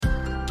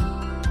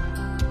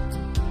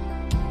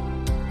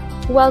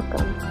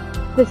Welcome.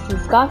 This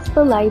is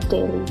Gospel Light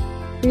Daily,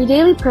 your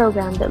daily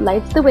program that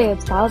lights the way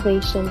of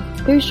salvation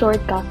through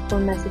short gospel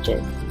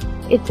messages.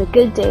 It's a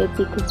good day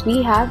because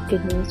we have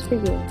good news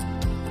for you.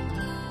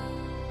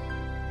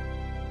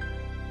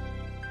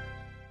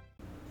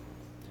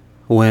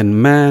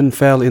 When man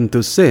fell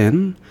into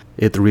sin,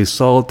 it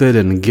resulted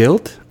in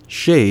guilt,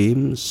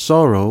 shame,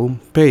 sorrow,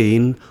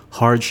 pain,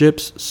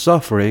 hardships,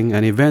 suffering,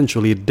 and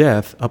eventually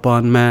death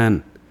upon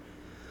man.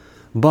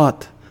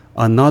 But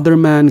another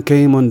man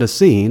came on the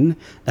scene,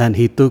 and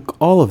he took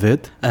all of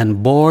it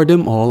and bore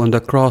them all on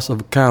the cross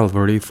of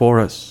Calvary for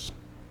us.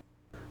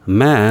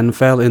 Man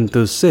fell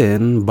into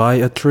sin by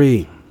a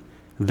tree.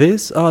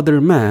 This other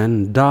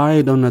man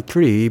died on a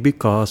tree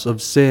because of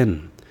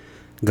sin.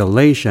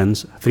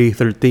 Galatians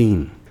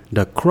 3:13.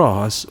 The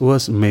cross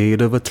was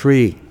made of a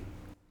tree.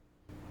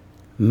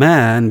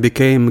 Man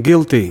became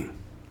guilty.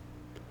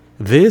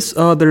 This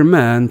other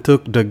man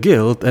took the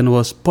guilt and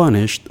was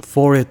punished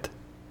for it.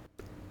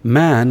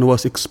 Man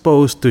was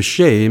exposed to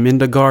shame in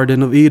the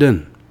Garden of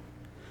Eden.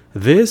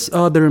 This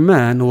other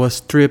man was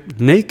stripped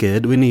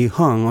naked when he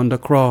hung on the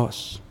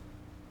cross.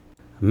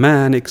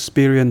 Man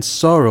experienced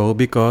sorrow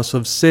because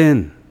of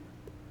sin.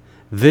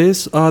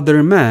 This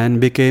other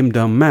man became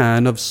the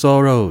man of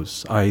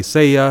sorrows.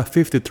 Isaiah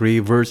 53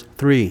 verse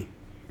 3.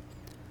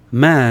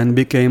 Man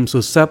became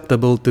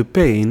susceptible to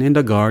pain in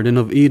the Garden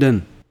of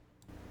Eden.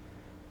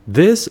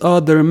 This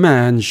other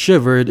man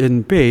shivered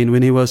in pain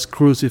when he was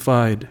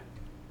crucified.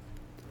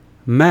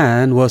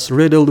 Man was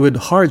riddled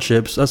with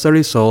hardships as a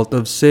result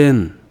of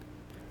sin.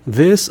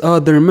 This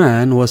other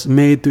man was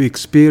made to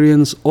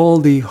experience all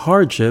the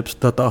hardships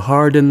that a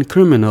hardened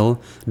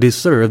criminal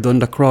deserved on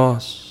the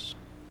cross.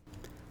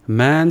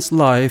 Man's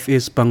life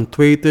is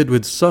punctuated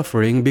with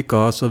suffering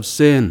because of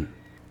sin.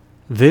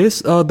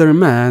 This other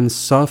man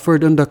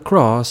suffered on the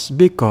cross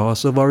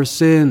because of our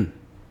sin.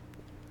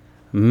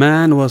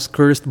 Man was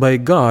cursed by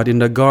God in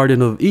the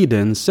Garden of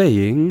Eden,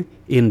 saying,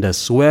 "In the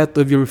sweat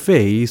of your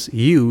face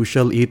you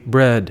shall eat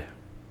bread."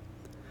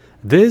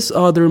 This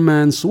other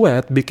man's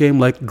sweat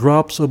became like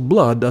drops of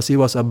blood as he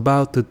was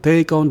about to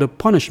take on the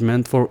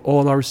punishment for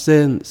all our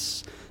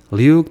sins.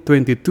 Luke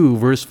 22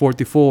 verse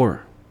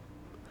 44.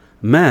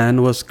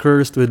 Man was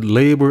cursed with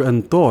labor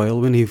and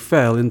toil when he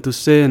fell into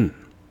sin.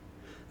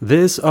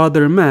 This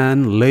other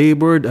man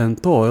labored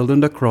and toiled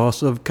on the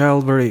cross of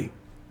Calvary.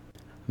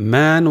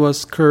 Man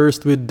was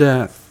cursed with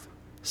death,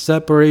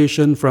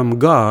 separation from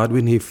God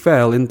when he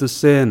fell into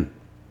sin.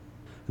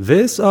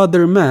 This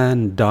other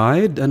man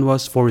died and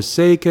was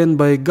forsaken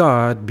by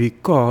God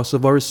because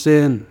of our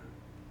sin.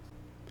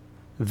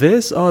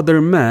 This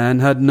other man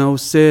had no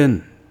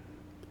sin.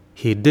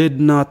 He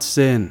did not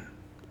sin.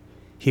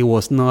 He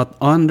was not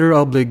under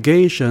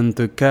obligation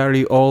to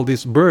carry all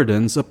these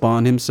burdens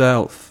upon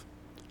himself.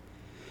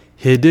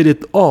 He did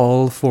it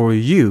all for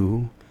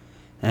you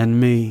and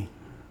me.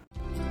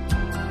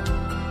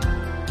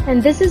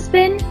 And this has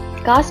been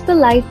Gospel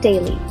Light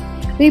Daily.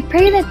 We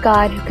pray that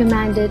God who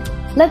commanded,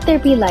 "Let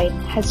there be light,"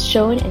 has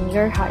shone in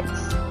your hearts.